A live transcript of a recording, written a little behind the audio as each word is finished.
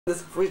Să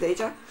fugi de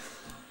aici?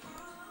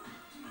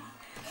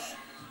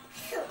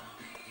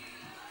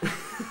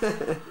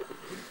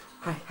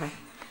 Hai,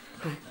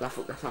 la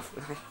fugă,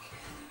 hai.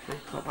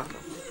 Hai, papa.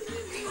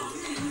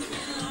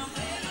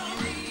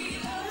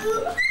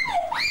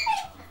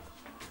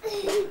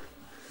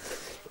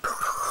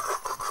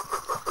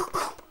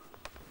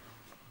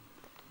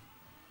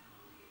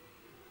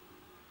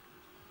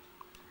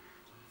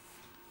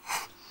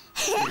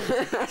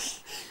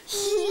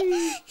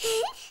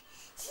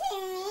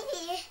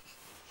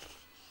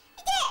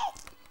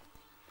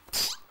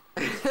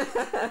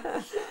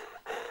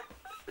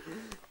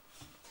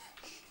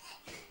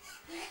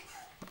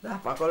 Da,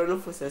 pe acolo nu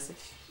fusese.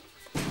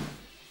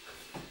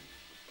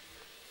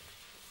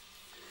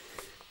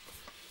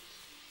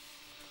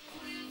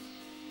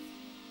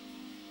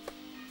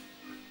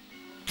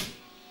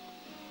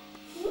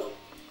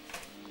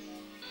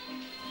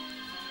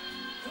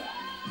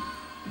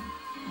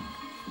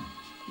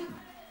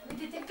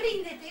 Uite, te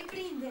prinde.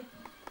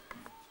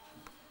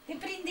 Te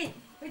prinde.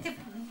 Uite.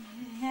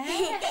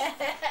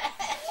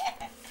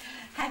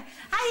 Hai,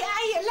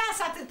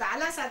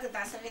 lasă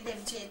atâta să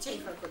vedem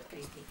ce-ai făcut,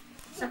 Cristi.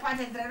 Se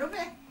poate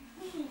întrerupe?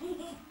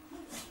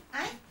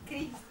 Hai,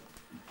 Cristi.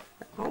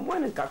 O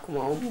mănânc acum,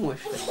 o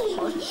mușcă.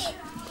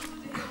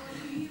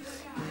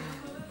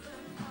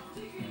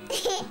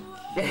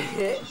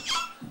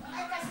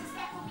 Hai ca să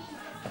stea cu mine.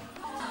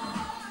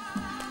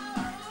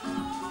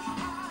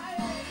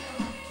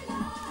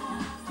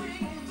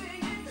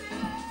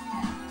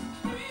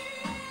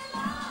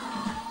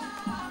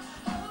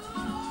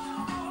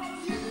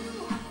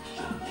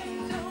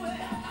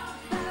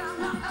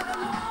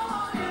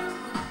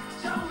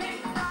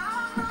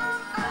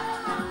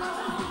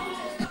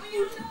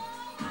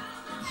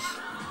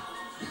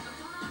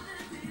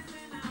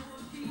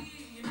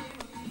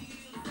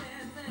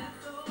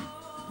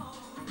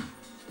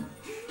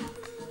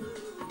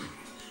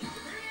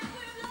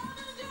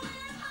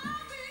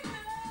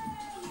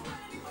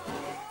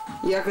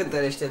 Ia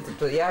cântărește-te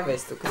tu, ia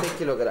vezi tu, câte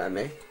kilograme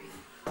ai?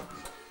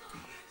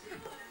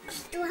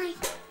 Și tu ai?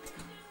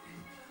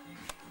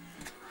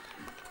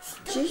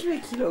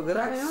 15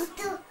 kilograme, mă?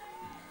 Tu.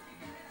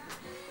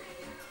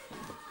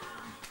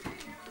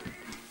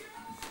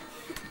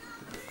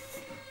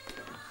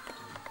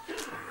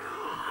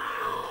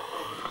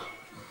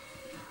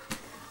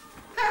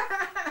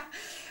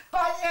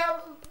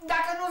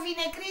 Dacă nu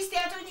vine Cristi,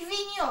 atunci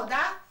vin eu,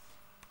 da?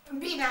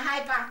 Bine,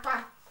 hai,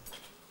 pa.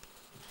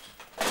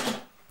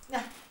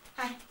 Da,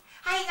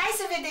 hai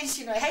să vedem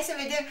și noi, hai să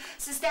vedem,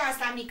 să stea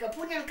asta mică,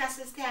 pune-l ca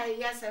să stea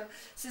ea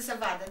să se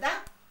vadă,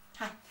 da?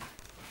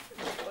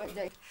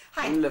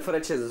 Hai. Fără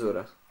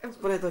cenzură.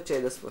 Spune tot ce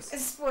ai de spus.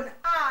 Spun,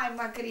 ai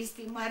mă,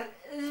 Cristi,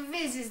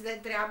 vezi-ți de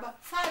treabă,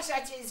 fă așa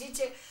ce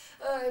zice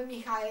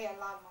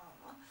Mihaela,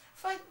 mamă,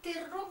 fă, te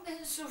rog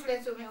în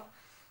sufletul meu,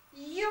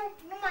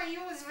 numai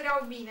eu îți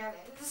vreau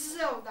binele,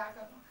 zău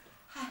dacă nu,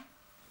 hai.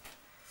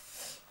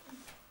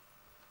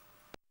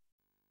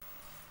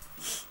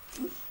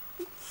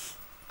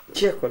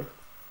 Ce acolo?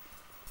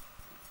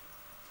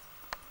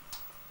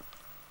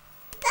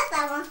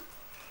 Tata, mă.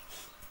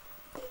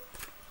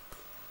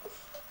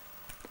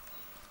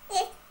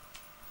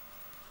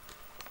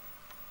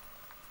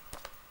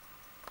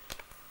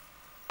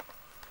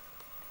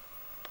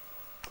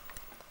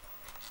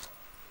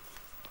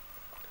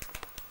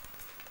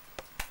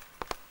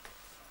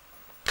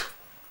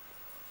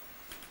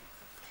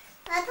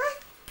 Tata,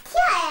 ce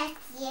ai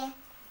aici?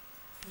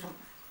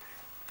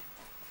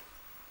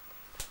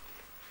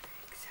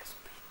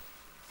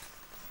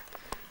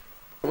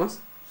 Frumos?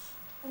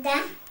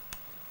 Da?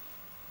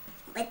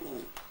 Văd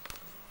nimic.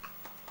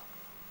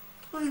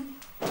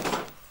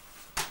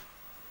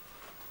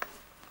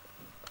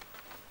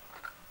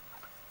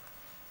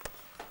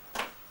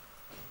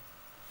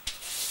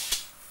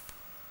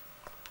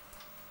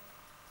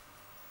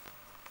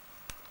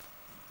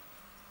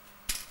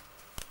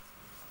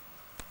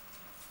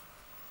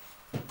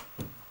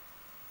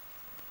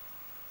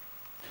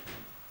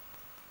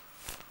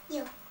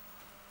 Eu.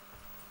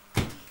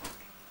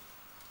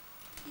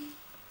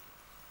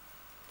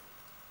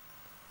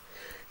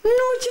 Nu,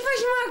 ce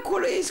faci mai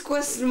acolo? Ai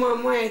scos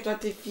mamaia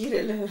toate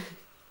firele.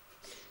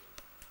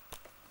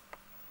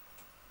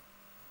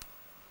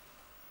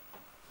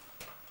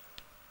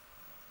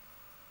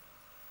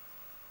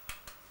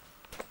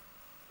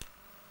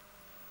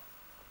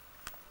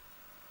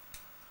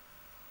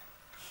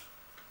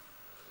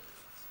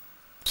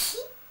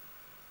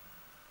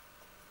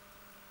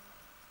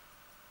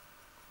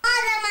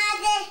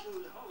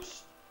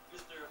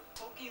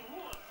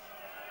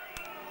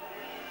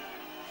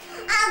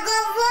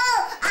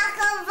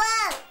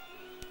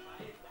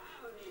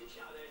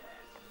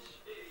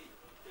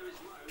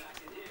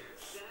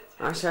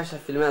 Așa,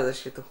 filmează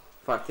și tu.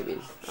 Foarte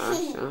bine.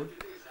 Așa.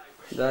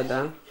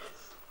 Da.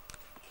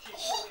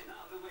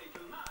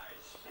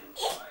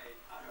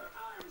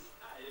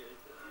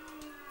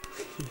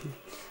 Thank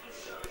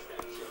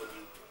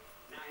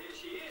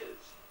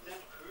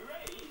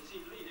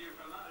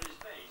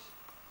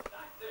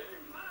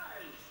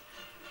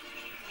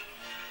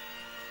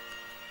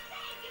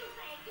you.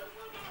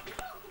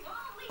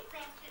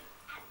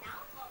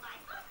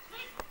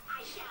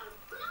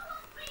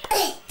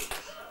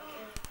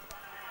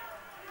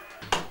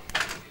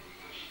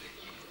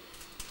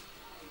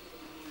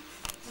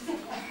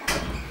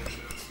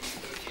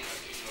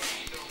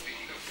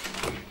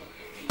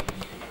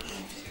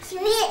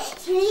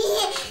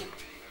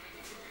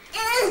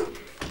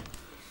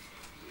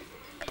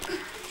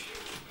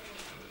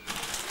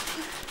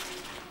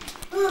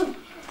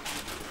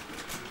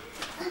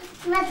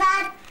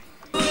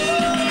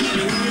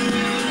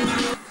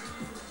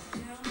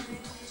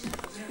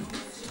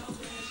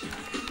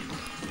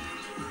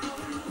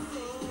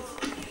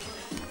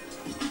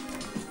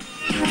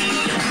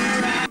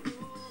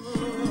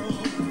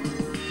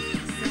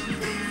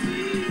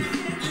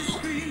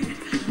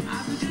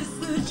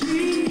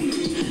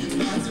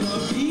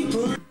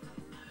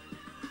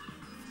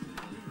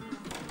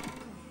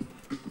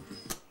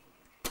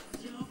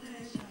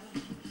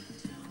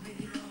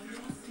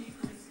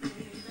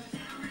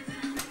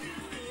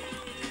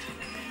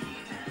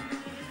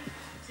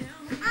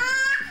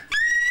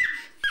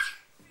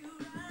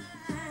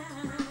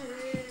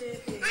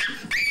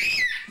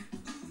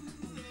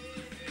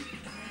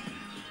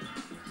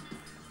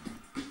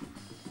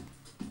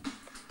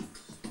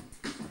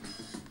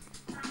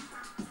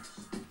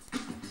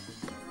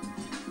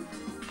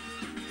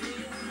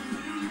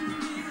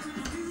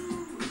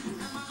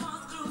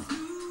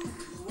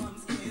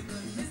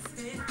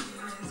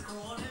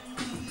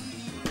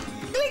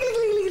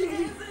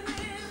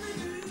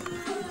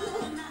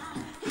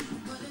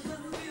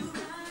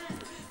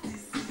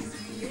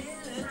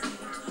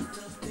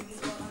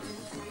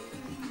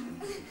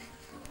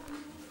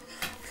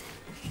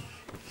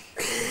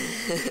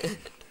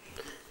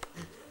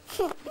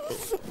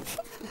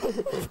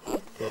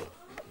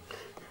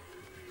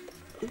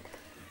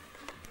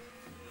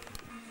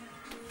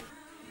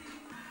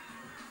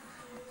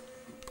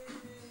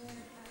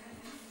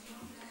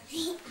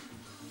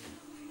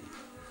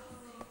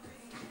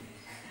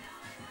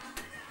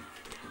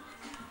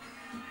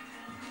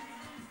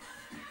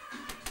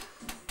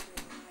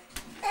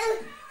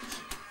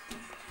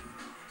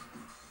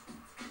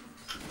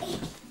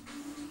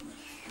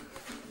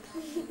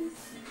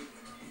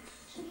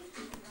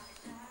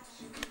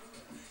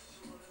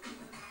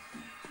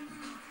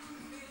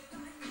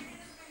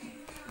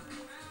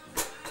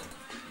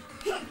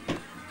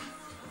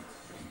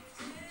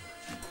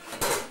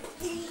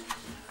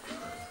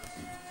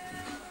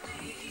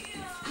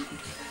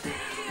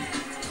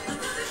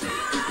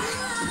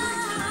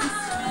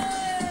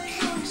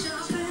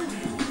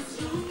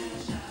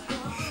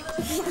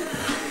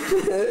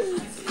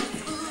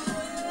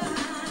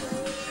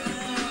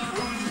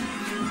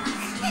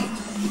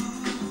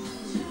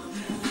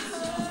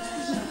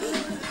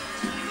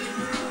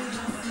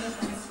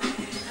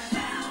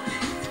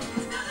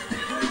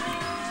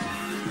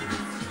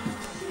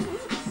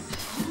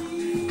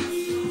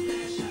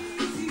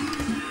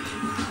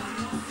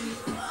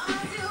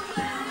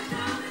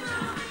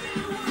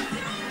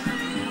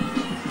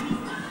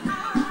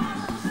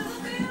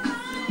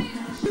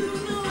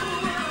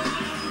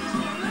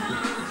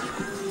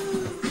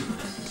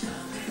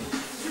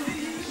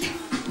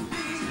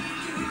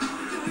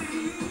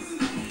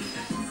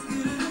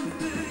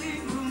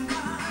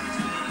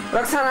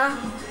 Roxana?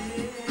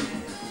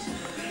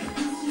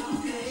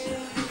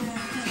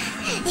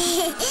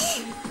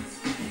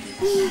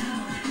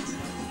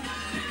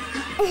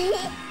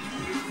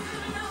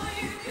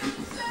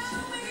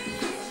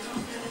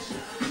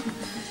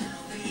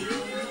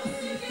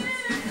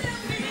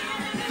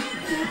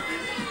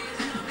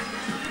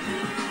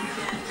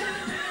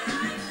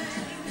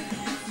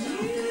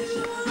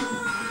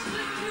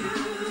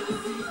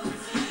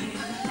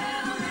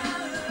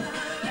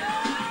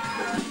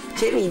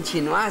 Ce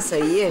mincinoasă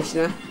ești,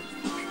 nu?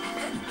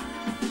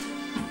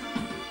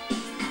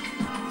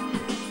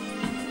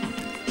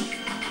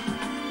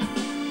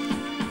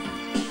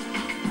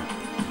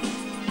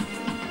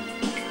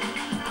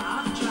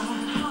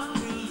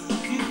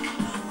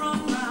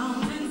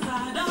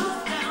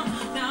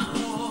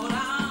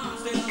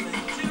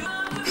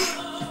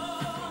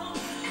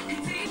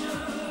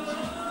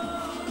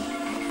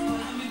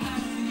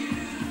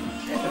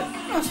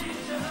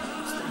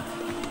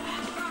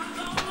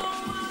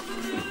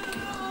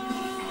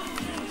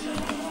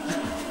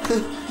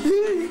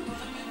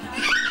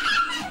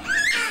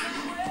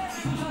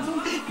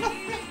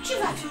 Ce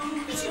faci?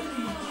 Ce?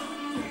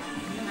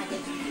 Nu mai dai.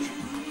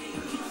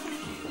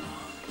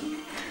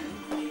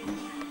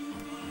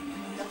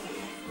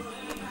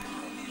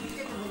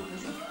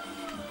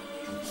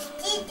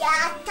 Știi de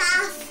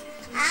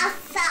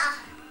asta?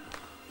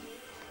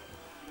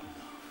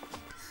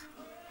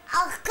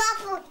 Au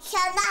capul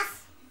și-a nas.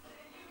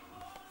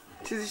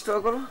 Ce zici tu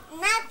acolo?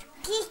 N-a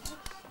chichi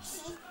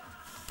și...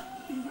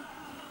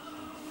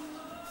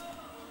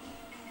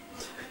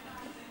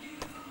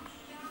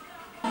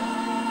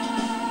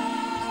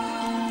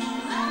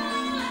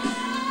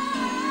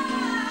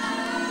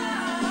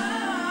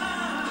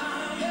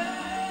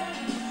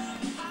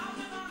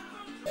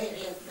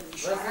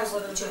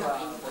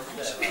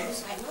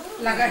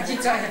 La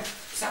gagița aia.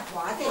 Se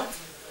poate?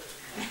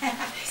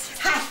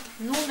 Hai!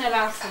 Nu ne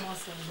lasă, mă,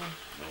 să vedem.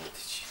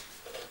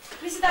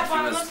 Cristi, dar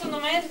panul nostru nu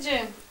merge?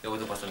 Ia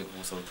uite pe asta mică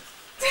cum să uită.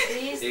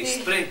 Cristi.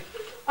 Expre!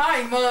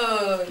 Hai, mă!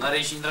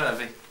 N-are și intrarea,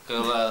 vei. Că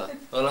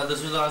ăla de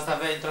sus de asta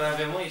avea intrarea,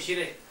 avea, mă,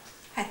 ieșire.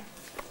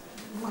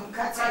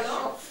 Mâncați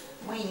așa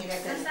mâinile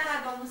de... Sunt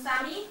la domnul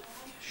Sami?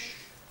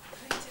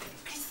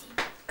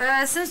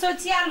 Sunt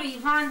soția lui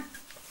Ivan.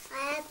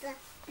 Aia da.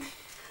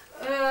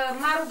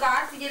 M-a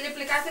rugat, el e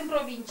plecat în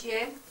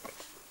provincie